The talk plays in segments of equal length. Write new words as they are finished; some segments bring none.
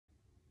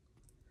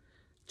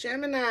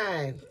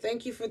Gemini,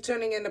 thank you for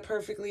tuning in to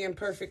Perfectly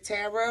Imperfect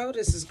Tarot.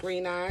 This is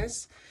Green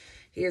Eyes,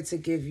 here to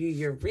give you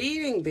your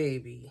reading,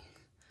 baby.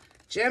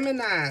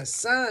 Gemini,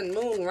 Sun,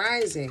 Moon,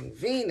 Rising,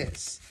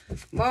 Venus,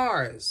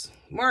 Mars,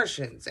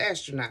 Martians,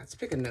 astronauts.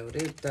 Pick a note.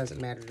 It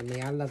doesn't matter to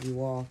me. I love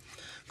you all.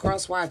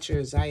 Cross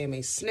watchers, I am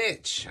a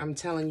snitch. I'm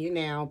telling you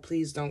now,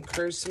 please don't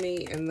curse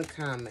me in the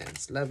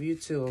comments. Love you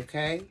too,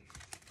 okay?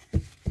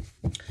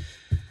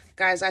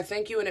 Guys, I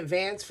thank you in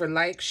advance for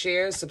likes,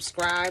 shares,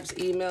 subscribes,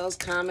 emails,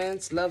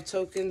 comments, love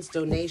tokens,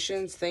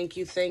 donations. Thank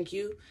you,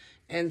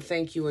 and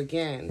thank you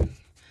again.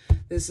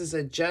 This is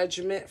a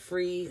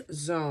judgment-free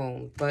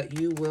zone, but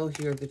you will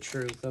hear the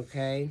truth,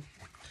 okay?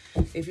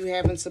 If you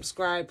haven't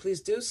subscribed,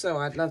 please do so.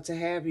 I'd love to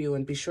have you,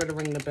 and be sure to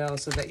ring the bell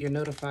so that you're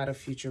notified of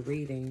future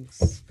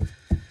readings.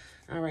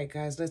 All right,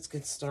 guys, let's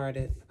get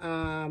started.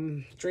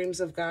 Dreams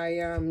of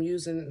Gaia, I'm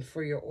using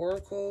for your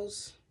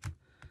oracles.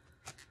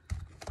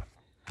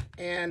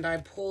 And I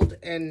pulled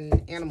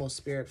an animal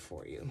spirit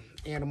for you.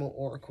 Animal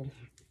oracle.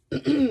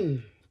 Okay.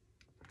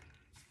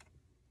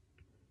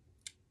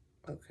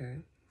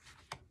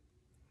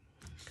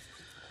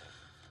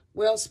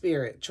 Well,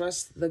 Spirit,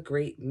 trust the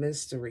great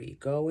mystery.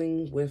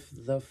 Going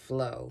with the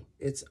flow.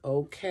 It's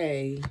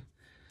okay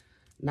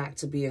not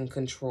to be in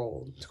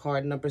control.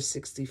 Card number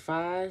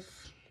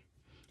 65,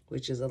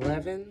 which is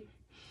 11.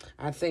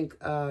 I think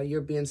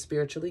you're being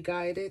spiritually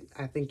guided.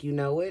 I think you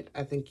know it.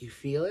 I think you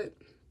feel it.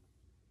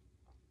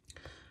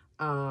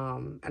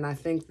 And I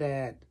think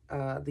that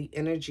the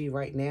energy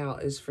right now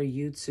is for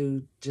you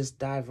to just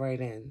dive right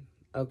in,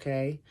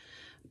 okay?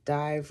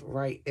 Dive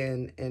right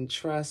in and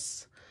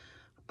trust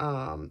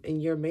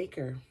in your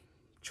maker.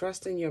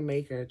 Trust in your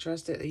maker.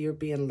 Trust that you're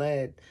being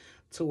led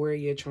to where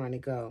you're trying to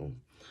go,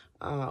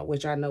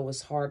 which I know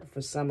is hard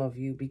for some of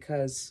you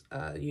because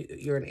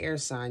you're an air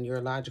sign. You're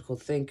a logical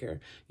thinker.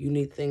 You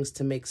need things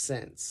to make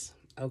sense,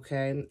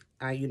 okay?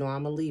 You know,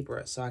 I'm a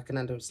Libra, so I can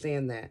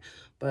understand that.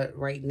 But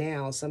right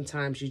now,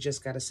 sometimes you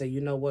just got to say,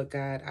 you know what,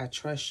 God, I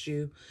trust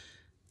you.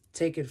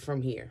 Take it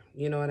from here.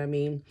 You know what I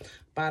mean?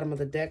 Bottom of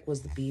the deck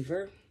was the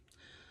beaver.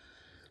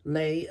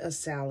 Lay a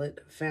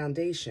solid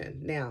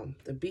foundation. Now,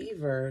 the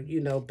beaver, you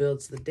know,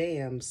 builds the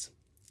dams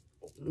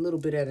a little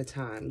bit at a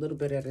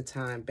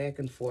time, back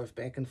and forth,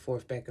 back and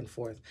forth, back and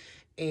forth.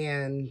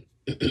 And,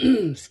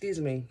 excuse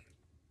me,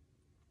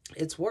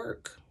 it's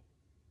work.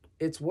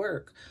 It's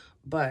work.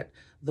 But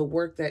the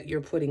work that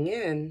you're putting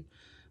in,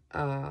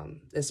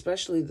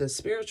 especially the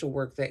spiritual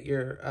work that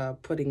you're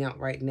putting out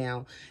right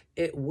now,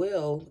 it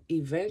will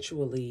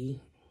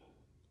eventually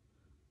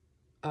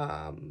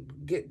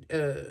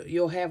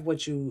you'll have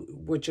what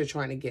you're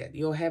trying to get.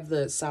 You'll have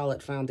the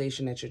solid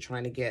foundation that you're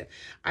trying to get.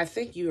 I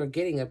think you are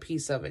getting a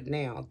piece of it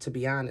now, to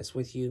be honest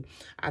with you.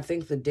 I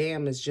think the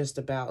dam is just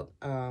about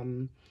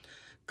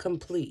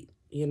complete,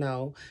 you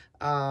know.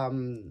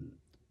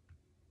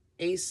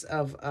 Ace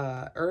of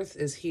Earth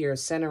is here,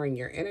 centering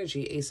your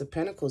energy. Ace of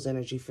Pentacles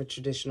energy for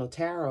traditional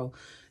tarot.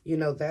 You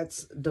know,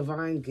 that's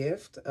divine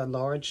gift, a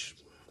large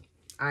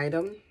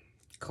item,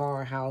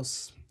 car,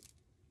 house,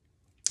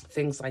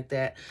 things like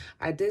that.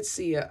 I did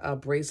see a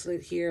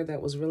bracelet here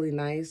that was really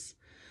nice.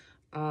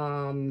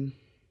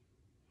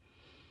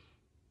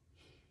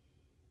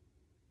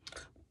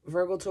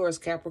 Virgo, Taurus,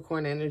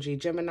 Capricorn energy.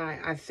 Gemini,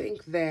 I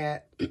think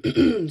that,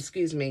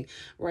 excuse me,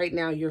 right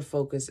now your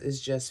focus is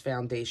just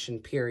foundation,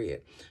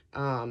 period.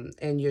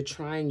 And you're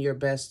trying your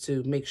best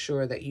to make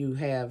sure that you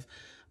have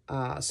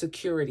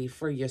security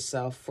for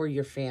yourself, for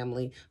your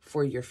family,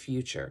 for your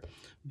future.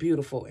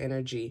 Beautiful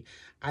energy.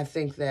 I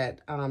think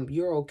that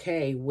you're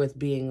okay with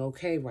being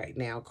okay right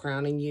now.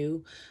 Crowning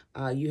you,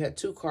 you had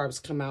two cards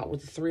come out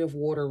with the Three of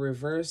Water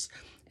reverse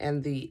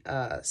and the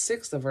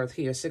Six of Earth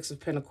here, Six of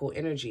Pentacle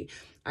energy.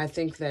 I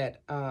think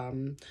that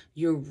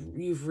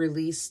you've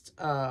released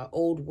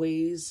old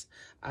ways.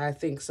 I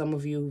think some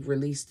of you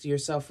released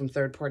yourself from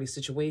third-party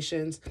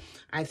situations.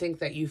 I think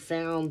that you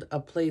found a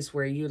place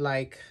where you're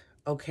like,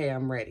 okay,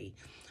 I'm ready.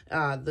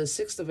 The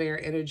Six of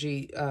Air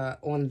energy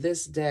on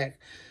this deck,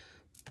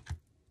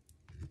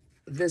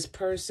 this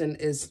person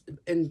is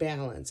in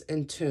balance,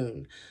 in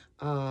tune,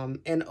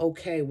 and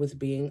okay with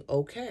being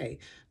okay.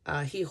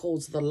 He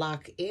holds the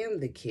lock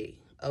and the key,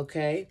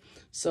 okay?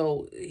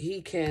 So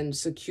he can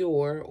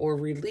secure or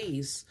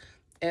release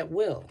at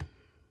will,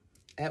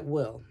 at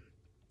will.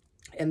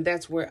 And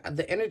that's where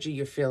the energy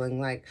you're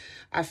feeling, like,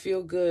 I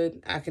feel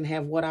good. I can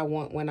have what I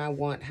want, when I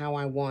want, how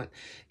I want.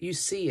 You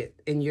see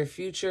it in your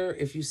future.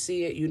 If you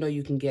see it, you know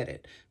you can get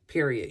it,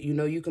 period. You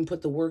know you can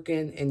put the work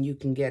in and you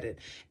can get it.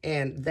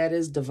 And that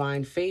is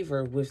divine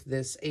favor with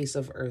this Ace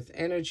of Earth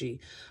energy.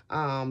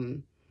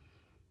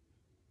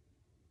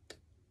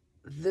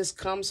 This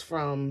comes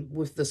from,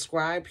 with the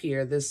scribe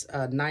here, this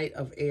Knight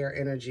of Air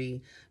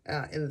energy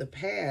in the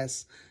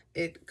past.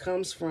 It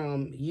comes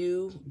from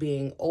you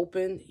being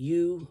open,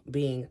 you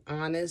being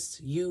honest,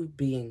 you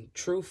being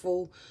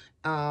truthful,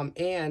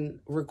 and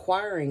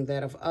requiring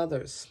that of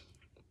others.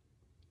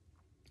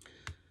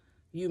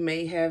 You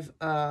may have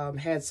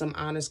had some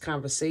honest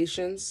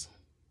conversations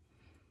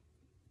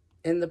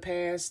in the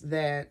past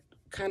that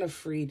kind of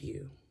freed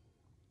you.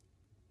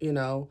 you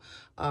know,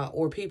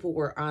 or people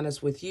were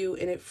honest with you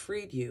and it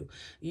freed you.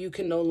 You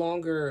can no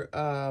longer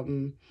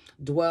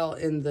dwell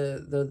in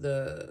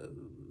the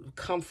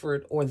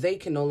comfort, or they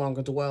can no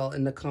longer dwell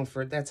in the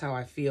comfort, that's how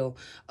I feel,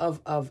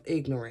 of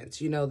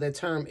ignorance. You know, the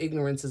term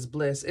ignorance is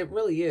bliss. It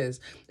really is.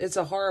 It's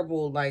a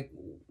horrible, like,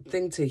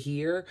 thing to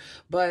hear,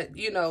 but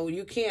you know,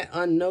 you can't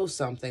unknow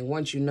something.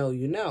 Once you know,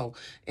 you know.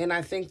 And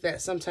I think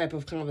that some type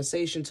of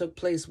conversation took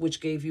place which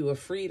gave you a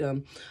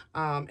freedom,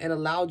 and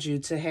allowed you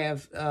to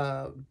have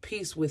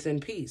peace within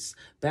peace,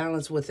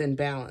 balance within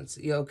balance.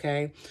 You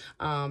okay?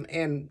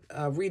 And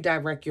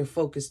redirect your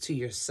focus to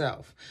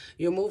yourself.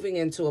 You're moving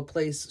into a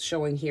place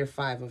showing here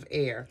 5 of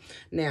air.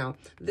 Now,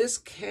 this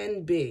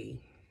can be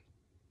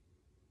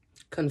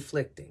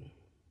conflicting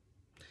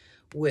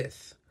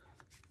with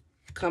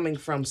coming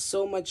from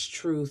so much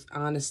truth,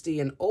 honesty,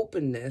 and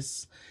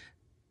openness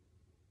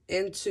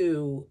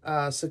into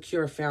a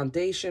secure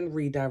foundation,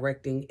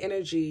 redirecting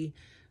energy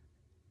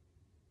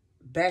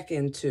back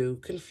into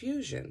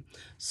confusion.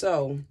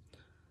 So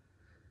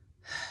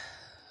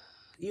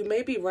you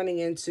may be running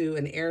into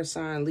an air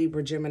sign,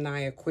 Libra, Gemini,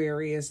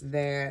 Aquarius,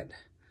 that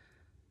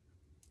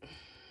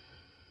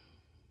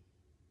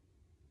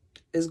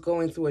is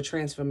going through a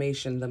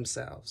transformation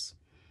themselves.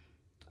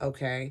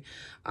 Okay,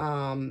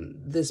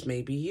 this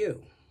may be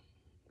you.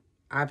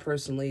 I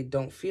personally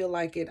don't feel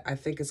like it. I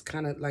think it's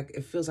kind of like,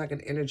 it feels like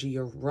an energy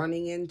you're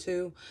running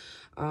into.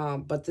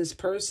 But this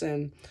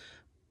person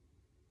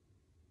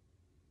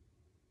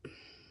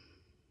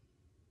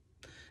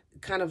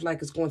kind of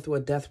like is going through a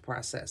death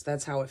process.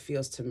 That's how it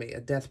feels to me,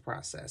 a death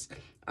process.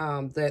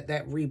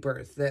 That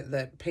rebirth,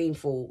 that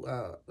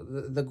painful,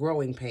 the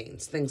growing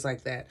pains, things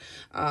like that.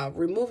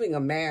 Removing a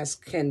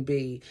mask can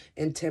be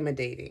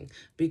intimidating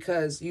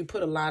because you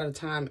put a lot of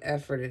time,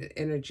 effort, and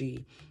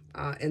energy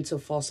into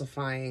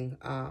falsifying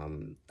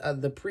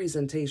the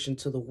presentation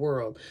to the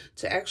world,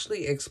 to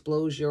actually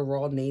expose your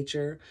raw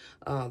nature,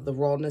 the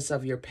rawness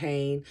of your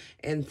pain,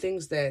 and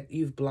things that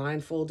you've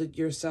blindfolded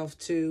yourself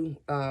to,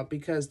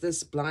 because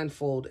this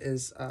blindfold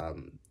is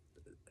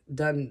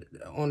done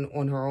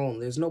on her own.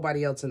 There's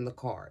nobody else in the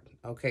card.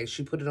 Okay,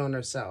 she put it on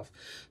herself.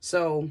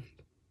 So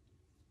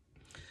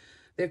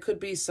there could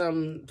be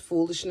some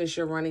foolishness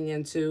you're running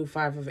into.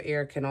 5 of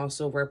air can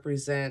also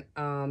represent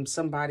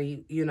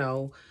somebody, you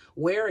know,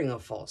 wearing a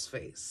false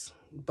face.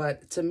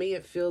 But to me,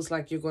 it feels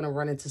like you're going to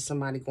run into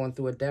somebody going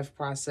through a death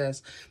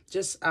process.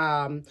 Just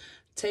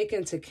take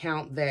into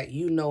account that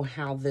you know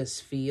how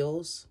this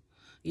feels.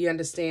 You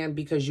understand,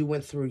 because you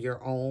went through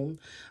your own.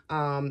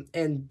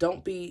 And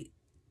don't be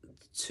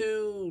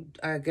too,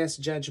 I guess,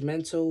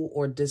 judgmental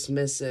or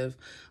dismissive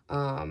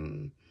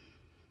on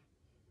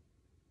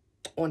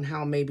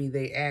how maybe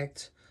they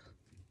act,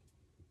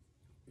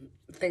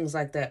 things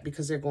like that,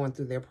 because they're going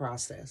through their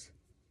process.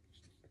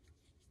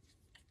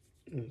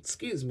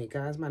 Excuse me,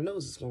 guys, my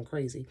nose is going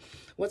crazy.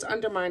 What's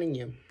undermining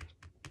you?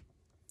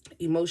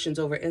 Emotions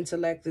over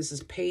intellect. This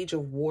is Page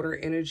of Water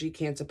energy,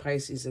 Cancer,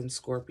 Pisces, and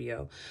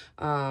Scorpio.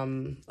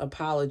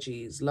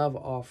 Apologies, love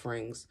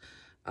offerings,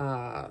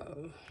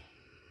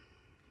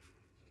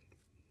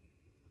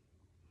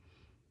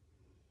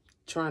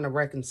 trying to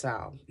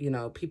reconcile, you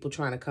know, people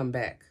trying to come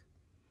back,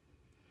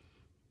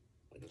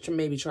 to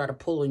maybe try to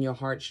pull on your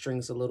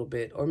heartstrings a little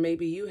bit, or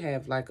maybe you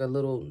have like a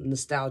little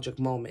nostalgic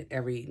moment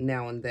every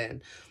now and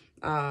then.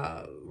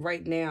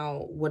 Right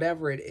now,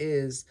 whatever it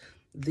is,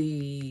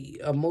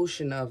 the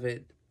emotion of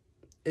it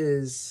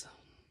is,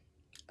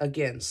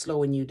 again,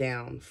 slowing you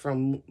down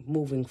from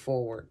moving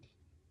forward,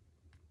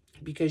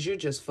 because you're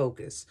just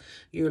focused.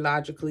 You're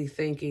logically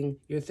thinking.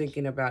 You're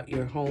thinking about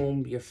your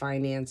home, your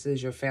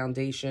finances, your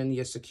foundation,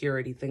 your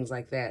security, things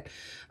like that.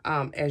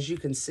 As you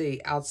can see,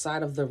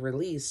 outside of the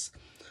release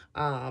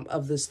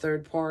of this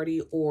third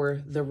party,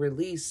 or the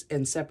release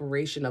and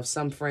separation of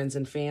some friends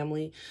and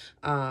family,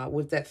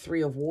 with that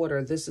 3 of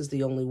water, this is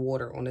the only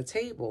water on the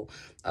table.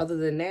 Other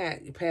than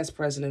that, past,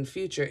 present, and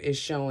future is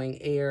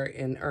showing air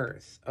and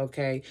earth.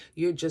 Okay,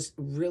 you're just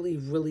really,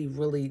 really,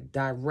 really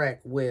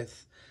direct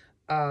with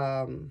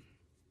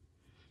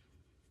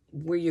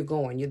where you're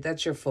going.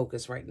 That's your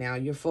focus right now.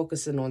 You're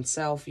focusing on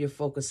self. You're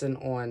focusing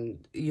on,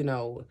 you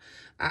know,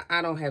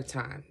 I don't have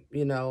time.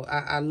 You know,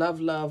 I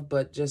love,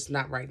 but just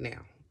not right now.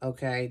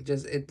 Okay,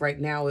 just right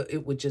now,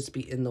 it would just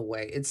be in the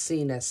way. It's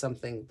seen as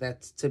something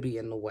that's to be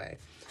in the way.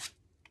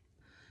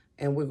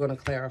 And we're going to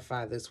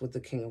clarify this with the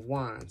King of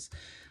Wands.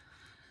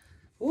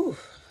 Ooh,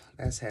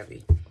 that's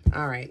heavy.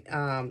 All right,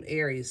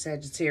 Aries,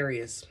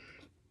 Sagittarius,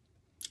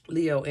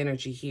 Leo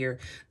energy here.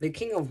 The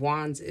King of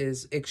Wands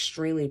is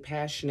extremely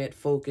passionate,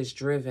 focused,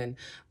 driven,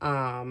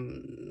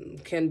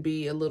 can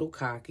be a little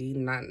cocky,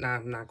 I'm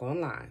not going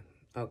to lie.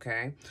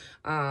 Okay,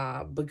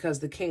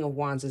 because the King of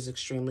Wands is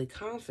extremely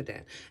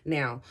confident.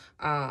 Now,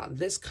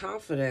 this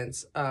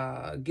confidence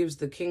gives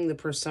the king the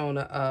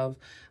persona of,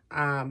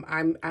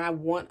 I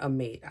want a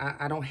mate.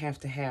 I don't have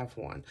to have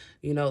one.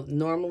 You know,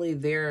 normally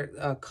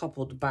they're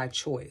coupled by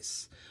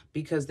choice,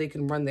 because they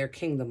can run their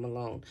kingdom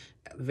alone.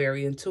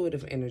 Very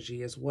intuitive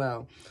energy as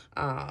well.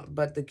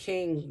 But the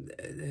king,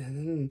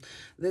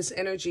 this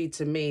energy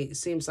to me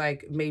seems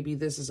like maybe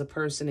this is a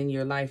person in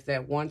your life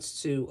that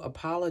wants to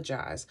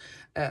apologize.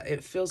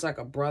 It feels like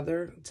a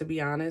brother, to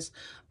be honest.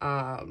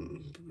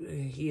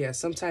 Yeah,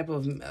 some type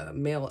of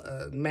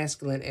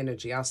masculine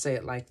energy, I'll say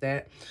it like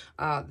that,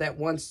 that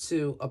wants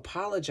to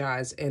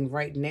apologize. And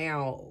right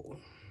now,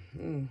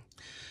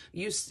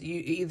 you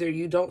either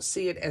you don't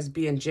see it as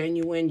being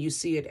genuine, you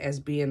see it as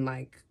being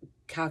like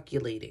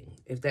calculating,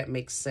 if that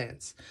makes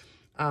sense.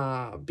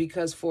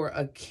 Because for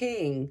a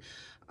king,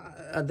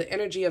 the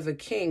energy of a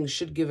king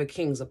should give a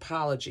king's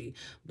apology,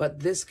 but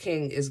this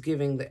king is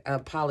giving the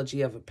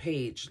apology of a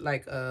page,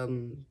 like,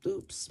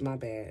 oops, my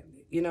bad,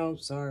 you know,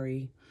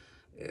 sorry,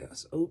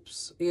 yes,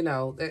 oops, you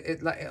know,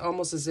 like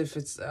almost as if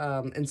it's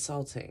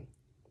insulting.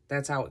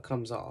 That's how it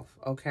comes off,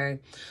 okay?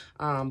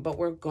 But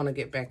we're going to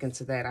get back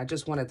into that. I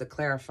just wanted to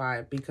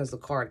clarify because the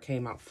card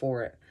came out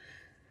for it.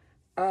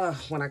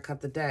 When I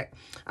cut the deck,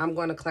 I'm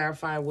going to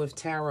clarify with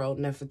Tarot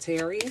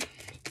Nefertari.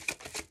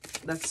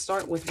 Let's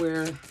start with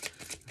where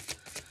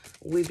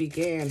we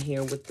began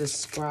here with this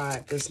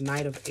scribe, this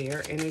Knight of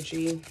Air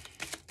energy.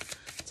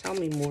 Tell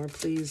me more,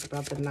 please,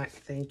 about the night.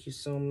 Thank you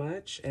so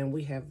much. And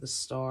we have the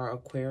Star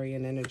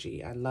Aquarian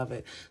energy. I love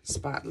it.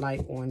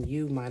 Spotlight on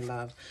you, my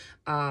love.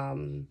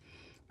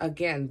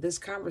 Again, this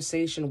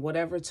conversation,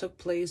 whatever took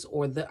place,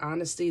 or the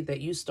honesty that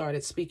you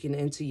started speaking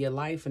into your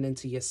life and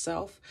into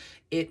yourself,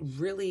 it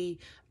really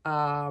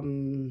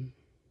opened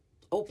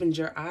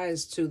your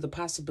eyes to the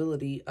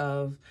possibility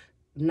of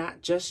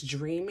not just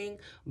dreaming,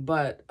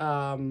 but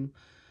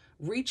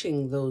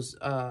reaching those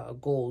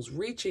goals,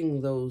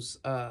 reaching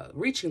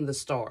the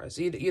stars.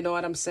 You know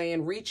what I'm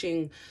saying?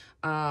 Reaching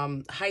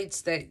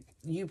heights that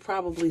you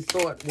probably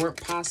thought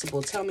weren't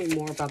possible. Tell me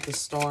more about the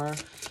star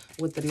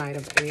with the Knight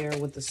of Air,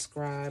 with the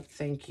scribe.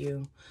 Thank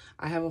you.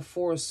 I have a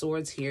Four of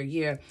Swords here.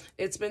 Yeah,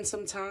 it's been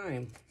some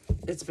time.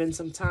 It's been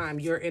some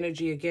time. Your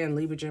energy again,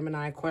 Libra,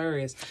 Gemini,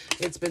 Aquarius.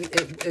 It's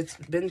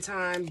been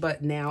time,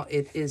 but now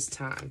it is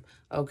time.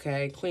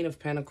 Okay, Queen of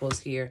Pentacles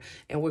here,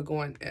 and we're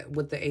going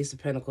with the Ace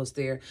of Pentacles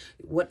there.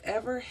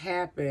 Whatever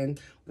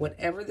happened,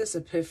 whatever this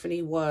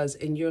epiphany was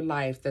in your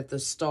life that the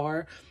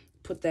star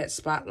put that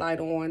spotlight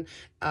on,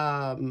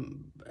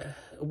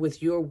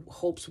 with your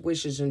hopes,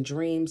 wishes, and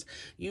dreams,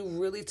 you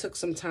really took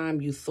some time,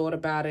 you thought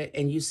about it,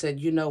 and you said,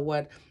 you know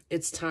what,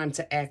 it's time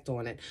to act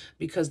on it.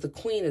 Because the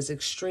Queen is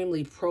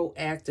extremely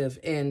proactive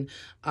in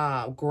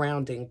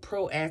grounding,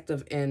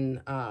 proactive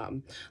in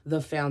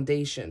the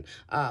foundation,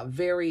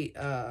 very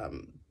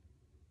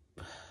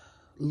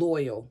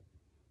loyal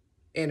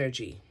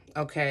energy,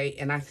 okay?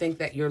 And I think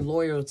that your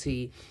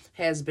loyalty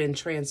has been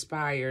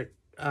transpired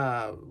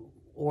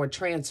or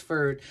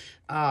transferred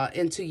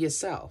into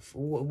yourself.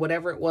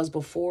 Whatever it was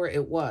before,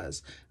 it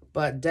was.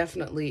 But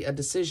definitely a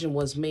decision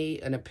was made,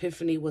 an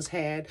epiphany was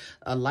had,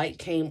 a light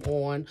came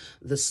on,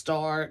 the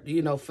star,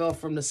 you know, fell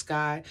from the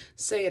sky.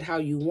 Say it how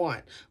you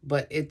want.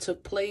 But it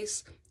took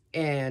place,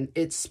 and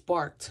it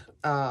sparked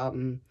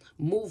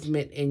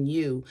movement in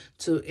you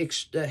to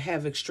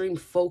have extreme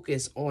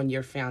focus on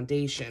your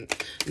foundation.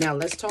 Now,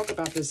 let's talk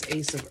about this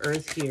Ace of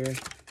Earth here.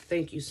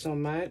 Thank you so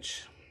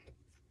much.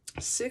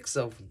 Six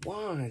of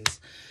Wands.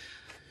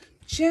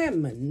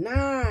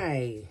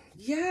 Gemini.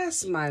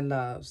 Yes, my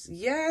loves.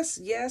 Yes,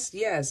 yes,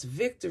 yes.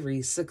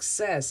 Victory,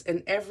 success,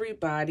 and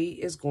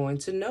everybody is going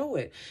to know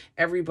it.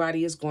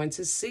 Everybody is going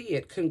to see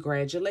it.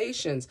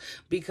 Congratulations,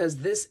 because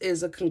this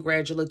is a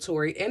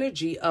congratulatory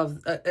energy of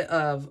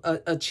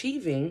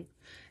achieving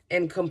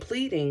and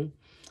completing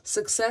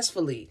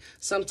successfully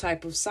some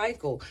type of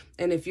cycle.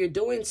 And if you're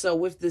doing so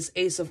with this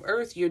Ace of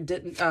Earth, you're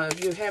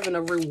having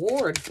a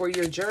reward for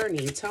your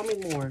journey. Tell me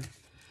more.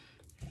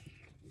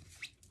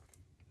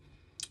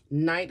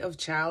 Knight of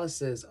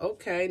Chalices.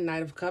 Okay,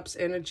 Knight of Cups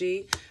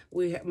energy.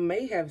 We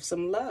may have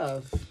some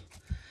love.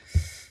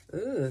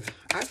 Ugh,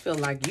 I feel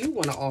like you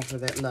want to offer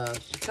that love.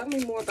 Tell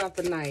me more about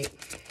the Knight.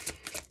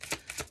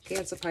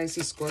 Cancer,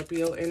 Pisces,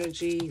 Scorpio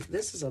energy.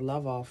 This is a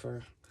love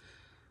offer.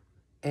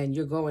 And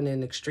you're going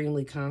in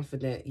extremely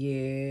confident.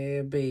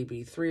 Yeah,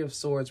 baby. Three of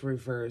Swords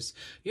reverse.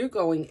 You're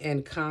going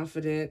in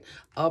confident,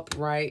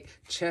 upright,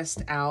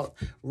 chest out,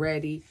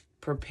 ready,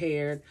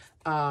 prepared,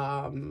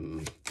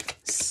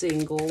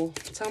 single.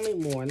 Tell me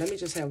more. Let me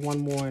just have one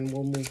more and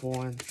we'll move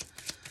on.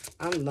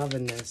 I'm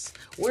loving this.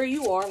 Where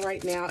you are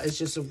right now is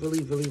just a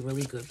really, really,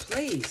 really good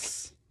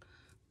place.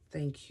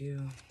 Thank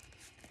you.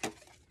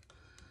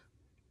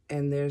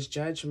 And there's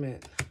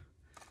Judgment.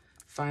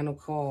 Final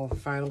call,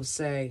 final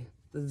say.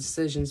 The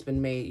decision's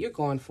been made. You're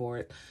going for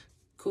it.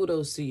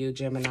 Kudos to you,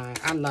 Gemini.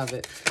 I love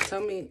it. Tell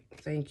me,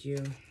 thank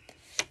you.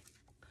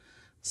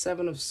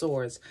 Seven of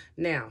Swords.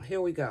 Now,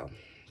 here we go.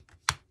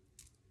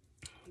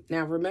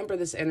 Now, remember,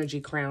 this energy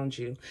crowns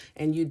you,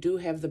 and you do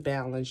have the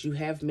balance. You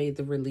have made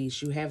the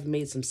release. You have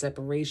made some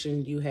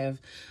separation. You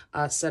have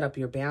set up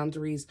your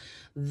boundaries.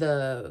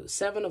 The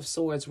Seven of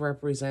Swords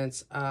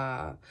represents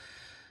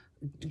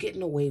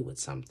getting away with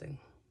something.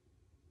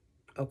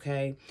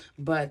 Okay?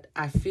 But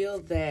I feel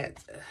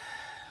that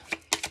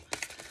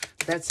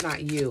that's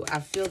not you. I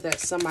feel that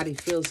somebody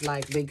feels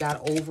like they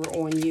got over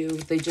on you.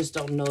 They just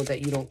don't know that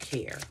you don't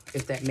care,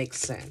 if that makes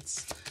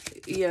sense.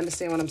 You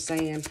understand what I'm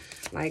saying?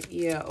 Like,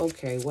 yeah,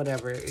 okay,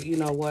 whatever. You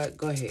know what?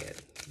 Go ahead.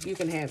 You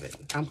can have it.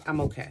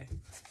 I'm okay.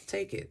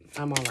 Take it.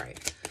 I'm all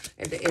right.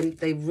 And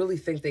they really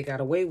think they got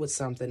away with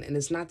something. And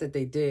it's not that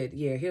they did.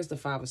 Yeah, here's the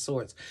Five of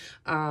Swords.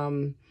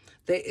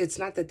 It's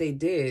not that they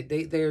did.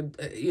 They're,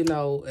 you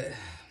know,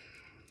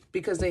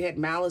 because they had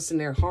malice in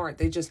their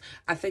heart.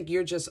 I think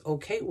you're just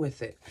okay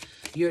with it.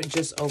 You're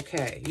just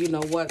okay. You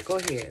know what? Go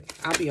ahead.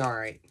 I'll be all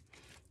right.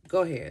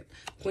 Go ahead.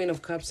 Queen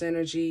of Cups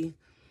energy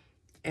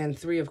and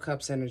Three of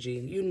Cups energy.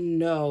 You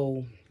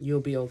know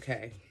you'll be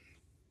okay.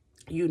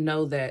 You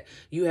know that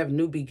you have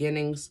new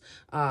beginnings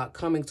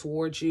coming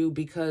towards you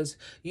because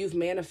you've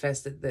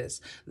manifested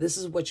this. This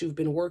is what you've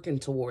been working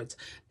towards.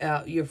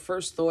 Your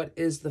first thought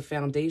is the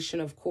foundation,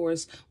 of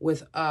course,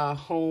 with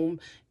home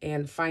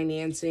and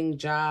financing,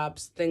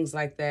 jobs, things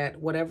like that.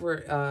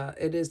 Whatever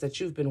it is that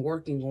you've been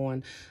working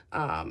on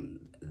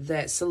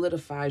that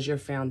solidifies your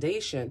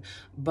foundation.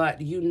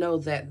 But you know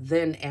that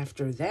then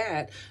after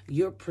that,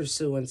 your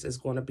pursuance is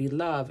going to be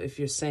love. If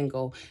you're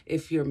single,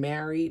 if you're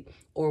married,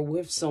 or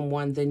with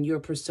someone, then your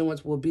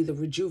pursuance will be the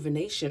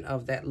rejuvenation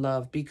of that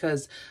love,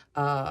 because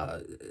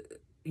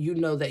you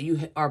know that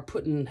you are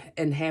putting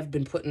and have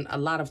been putting a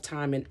lot of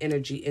time and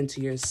energy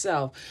into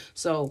yourself.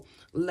 So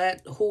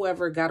let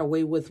whoever got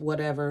away with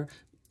whatever,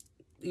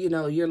 you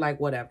know, you're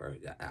like, whatever,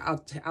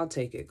 I'll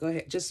take it. Go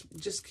ahead.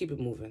 Just keep it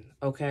moving.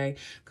 Okay.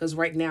 Because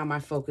right now my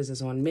focus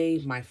is on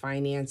me, my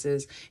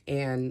finances,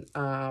 and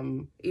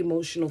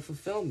emotional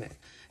fulfillment.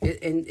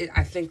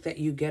 I think that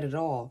you get it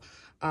all.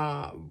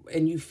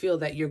 And you feel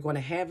that you're going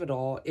to have it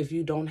all if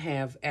you don't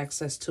have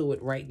access to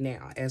it right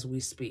now as we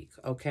speak,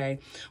 okay?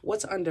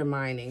 What's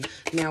undermining?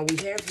 Now, we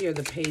have here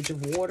the Page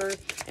of Water,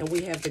 and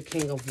we have the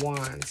King of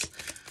Wands.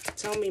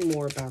 Tell me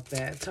more about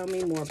that. Tell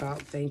me more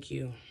about, thank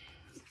you.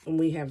 And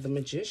we have the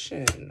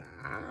Magician.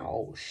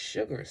 Ow,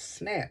 sugar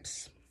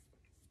snaps.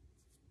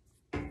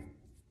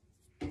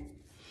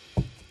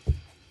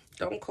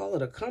 Don't call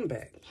it a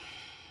comeback.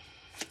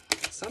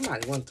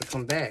 Somebody wants to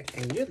come back,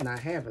 and you're not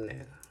having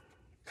that.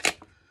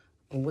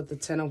 And with the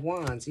Ten of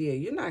Wands, yeah,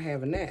 you're not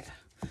having that.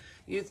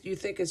 You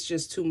think it's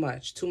just too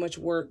much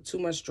work, too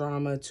much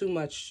drama, too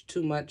much,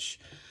 too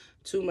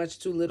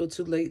little,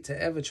 too late to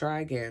ever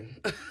try again.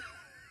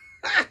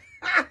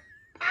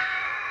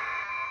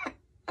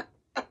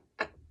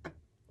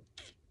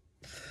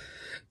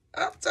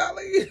 I'm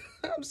telling you,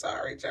 I'm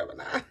sorry,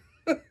 Gemini.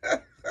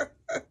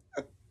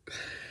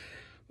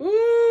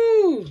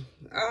 Ooh,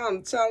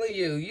 I'm telling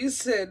you, you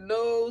said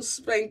no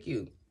spank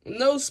you,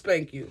 no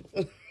spank you.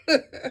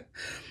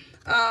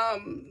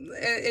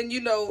 And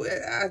you know,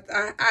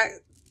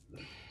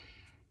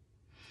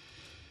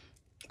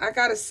 I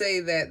gotta say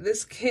that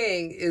this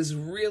king is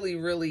really,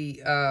 really,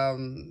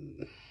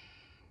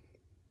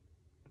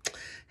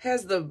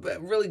 has the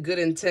really good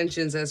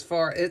intentions as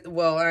far as,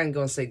 well, I ain't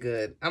gonna say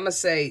good. I'm gonna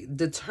say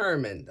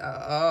determined.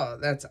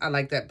 I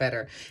like that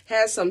better.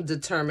 Has some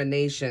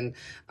determination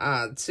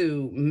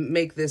to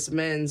make this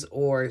amends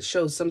or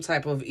show some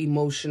type of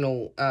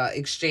emotional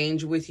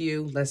exchange with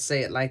you. Let's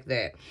say it like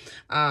that.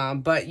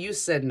 But you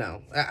said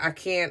no. I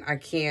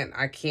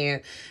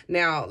can't.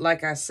 Now,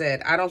 like I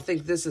said, I don't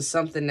think this is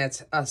something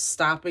that's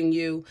stopping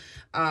you.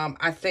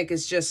 I think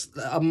it's just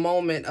a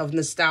moment of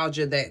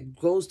nostalgia that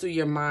goes through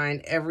your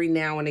mind every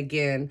now and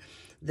again,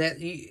 that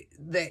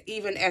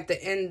even at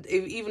the end,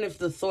 even if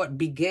the thought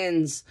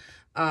begins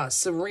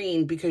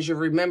serene because you're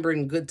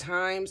remembering good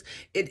times,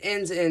 it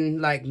ends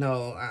in like,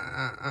 no,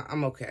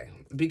 I'm okay,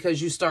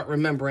 because you start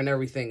remembering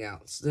everything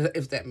else,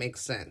 if that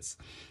makes sense.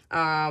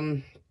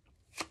 I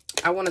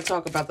want to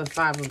talk about the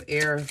Five of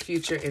Air,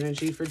 future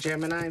energy for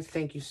Gemini.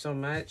 Thank you so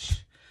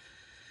much.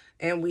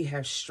 And we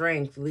have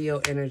Strength,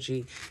 Leo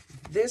energy.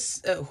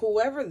 This,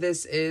 whoever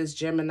this is,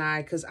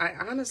 Gemini, because I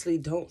honestly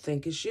don't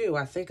think it's you.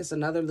 I think it's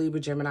another Libra,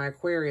 Gemini,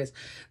 Aquarius.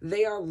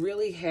 They are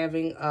really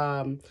having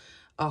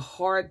a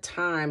hard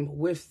time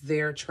with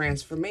their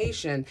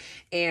transformation.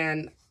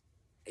 And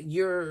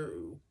you're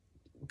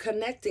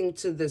connecting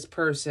to this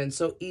person.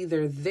 So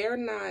either they're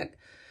not,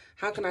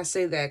 how can I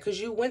say that? Because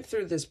you went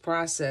through this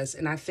process,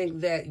 and I think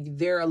that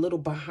they're a little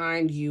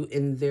behind you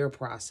in their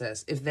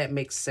process, if that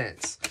makes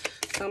sense.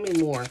 Tell me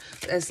more.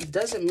 This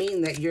doesn't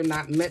mean that you're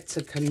not meant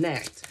to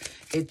connect.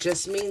 It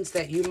just means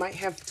that you might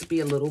have to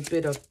be a little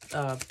bit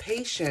of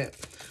patient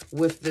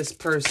with this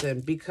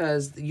person,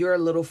 because you're a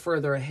little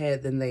further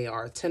ahead than they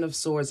are. Ten of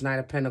Swords, Knight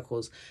of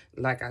Pentacles.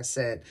 Like I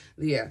said,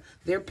 yeah,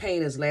 their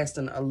pain is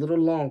lasting a little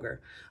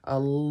longer,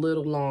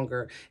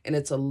 and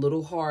it's a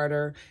little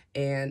harder,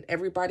 and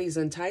everybody's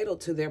entitled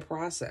to their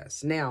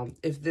process. Now,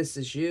 if this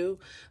is you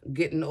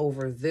getting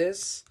over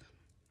this,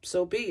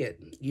 so be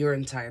it. You're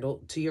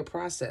entitled to your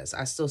process.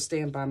 I still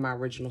stand by my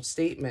original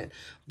statement.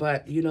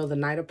 But, you know, the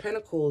Knight of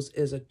Pentacles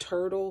is a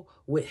turtle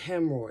with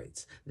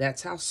hemorrhoids.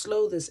 That's how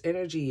slow this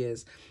energy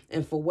is.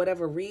 And for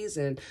whatever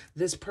reason,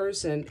 this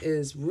person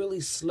is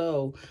really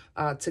slow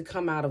to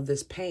come out of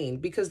this pain,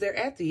 because they're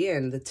at the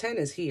end. The 10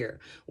 is here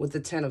with the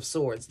 10 of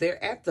Swords.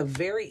 They're at the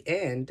very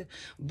end,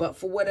 but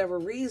for whatever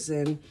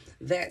reason,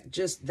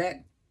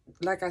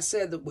 like I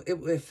said,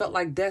 it felt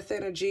like death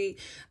energy.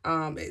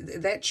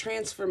 That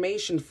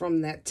transformation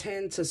from that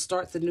 10 to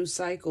start the new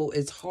cycle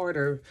is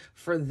harder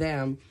for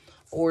them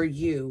or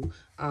you.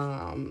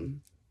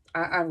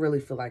 I really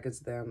feel like it's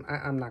them.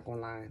 I'm not going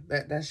to lie.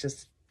 That's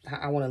just,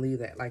 I want to leave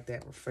that like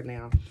that for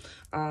now.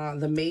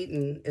 The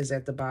Maiden is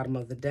at the bottom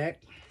of the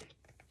deck,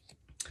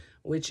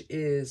 which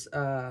is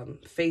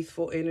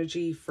faithful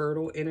energy,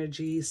 fertile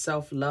energy,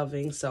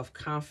 self-loving,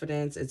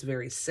 self-confidence. It's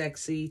very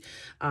sexy,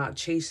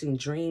 chasing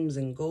dreams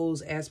and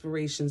goals,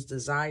 aspirations,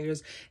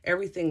 desires,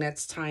 everything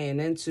that's tying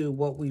into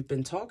what we've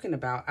been talking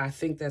about. I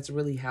think that's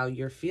really how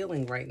you're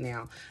feeling right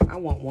now. I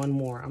want one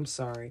more. I'm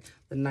sorry.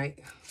 The Knight.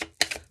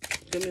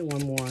 Give me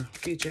one more.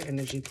 Future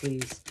energy,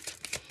 please.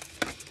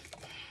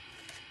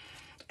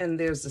 And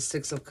there's the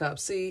Six of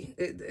Cups. See,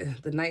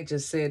 the Knight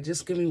just said,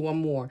 just give me one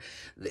more.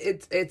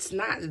 It's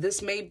not,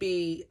 this may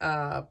be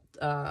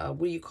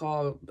what you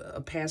call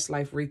a past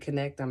life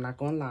reconnect. I'm not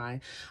going to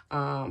lie.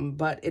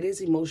 But it is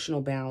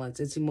emotional balance.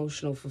 It's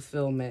emotional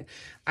fulfillment.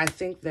 I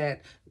think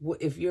that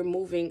if you're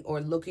moving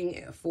or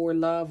looking for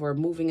love or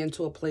moving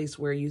into a place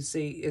where you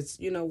see it's,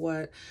 you know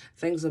what,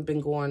 things have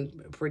been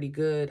going pretty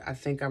good. I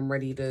think I'm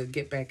ready to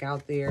get back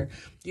out there.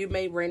 You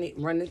may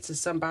run into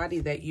somebody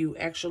that you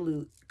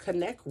actually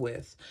connect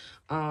with,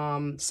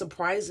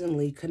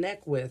 surprisingly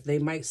connect with. They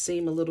might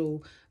seem a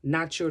little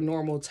not your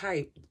normal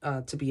type,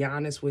 to be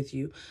honest with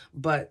you,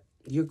 but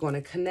you're going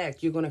to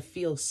connect. You're going to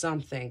feel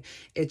something.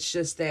 It's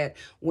just that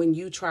when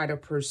you try to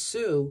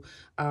pursue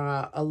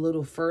a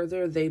little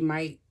further, they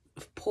might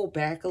pull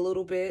back a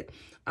little bit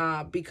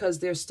because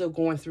they're still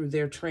going through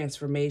their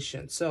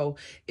transformation. So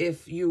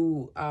if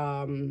you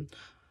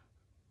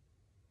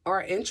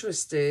are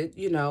interested,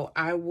 you know,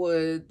 I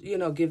would, you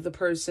know, give the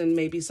person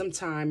maybe some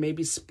time,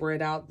 maybe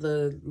spread out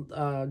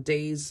the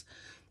days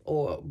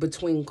or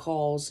between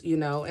calls, you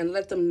know, and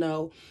let them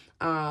know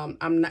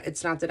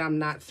it's not that I'm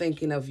not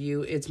thinking of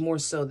you. It's more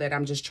so that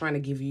I'm just trying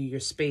to give you your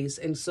space,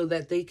 and so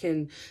that they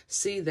can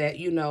see that,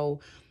 you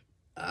know,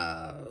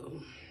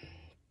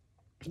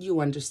 you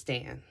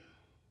understand.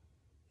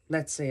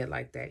 Let's say it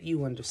like that.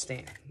 You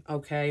understand.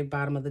 Okay.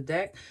 Bottom of the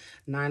deck,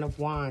 Nine of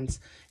Wands.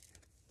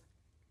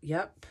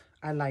 Yep.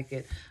 I like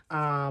it.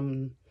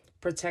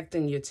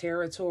 Protecting your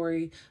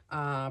territory,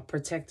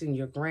 protecting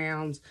your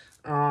grounds.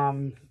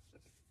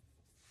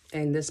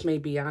 And this may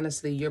be,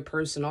 honestly, your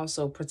person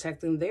also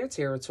protecting their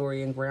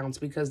territory and grounds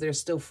because they're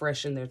still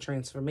fresh in their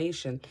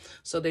transformation.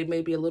 So they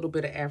may be a little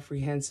bit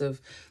apprehensive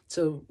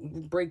to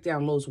break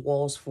down those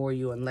walls for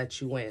you and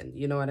let you in.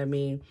 You know what I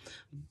mean?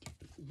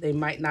 They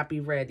might not be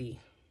ready.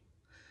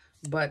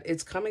 But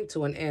it's coming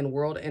to an end.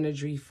 World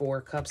energy, 4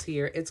 cups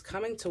here. It's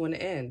coming to an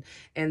end.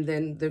 And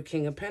then the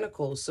King of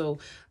Pentacles. So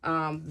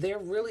they're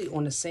really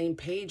on the same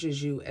page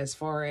as you as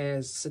far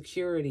as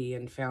security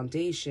and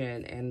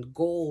foundation and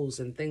goals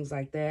and things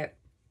like that.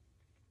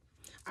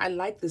 I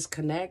like this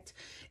connect.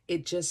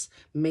 It just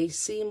may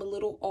seem a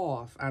little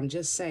off. I'm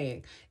just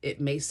saying it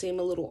may seem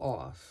a little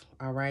off.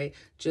 All right.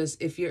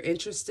 Just if you're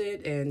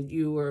interested and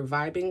you are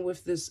vibing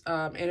with this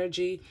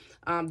energy,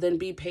 then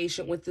be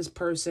patient with this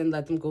person.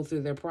 Let them go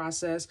through their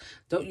process.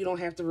 You don't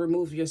have to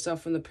remove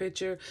yourself from the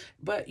picture,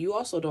 but you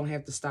also don't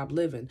have to stop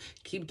living.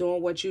 Keep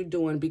doing what you're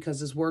doing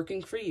because it's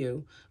working for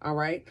you. All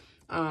right.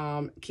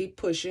 Keep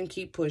pushing,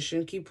 keep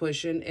pushing, keep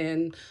pushing.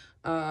 And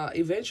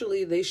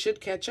eventually they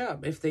should catch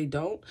up. If they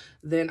don't,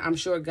 then I'm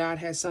sure God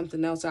has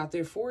something else out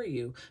there for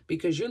you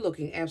because you're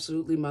looking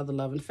absolutely mother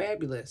loving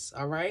fabulous.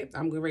 All right.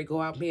 I'm going to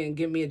go out here and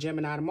give me a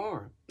Gemini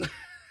tomorrow.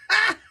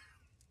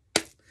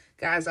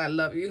 Guys, I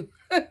love you.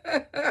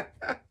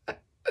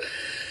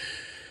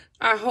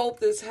 I hope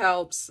this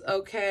helps.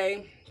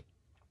 Okay.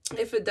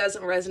 If it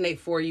doesn't resonate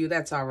for you,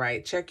 that's all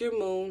right. Check your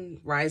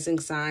moon, rising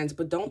signs,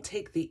 but don't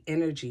take the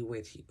energy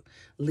with you.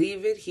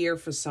 Leave it here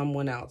for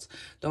someone else.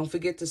 Don't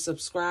forget to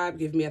subscribe.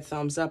 Give me a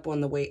thumbs up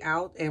on the way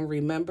out. And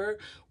remember,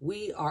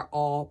 we are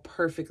all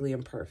perfectly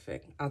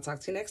imperfect. I'll talk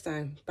to you next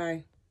time.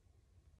 Bye.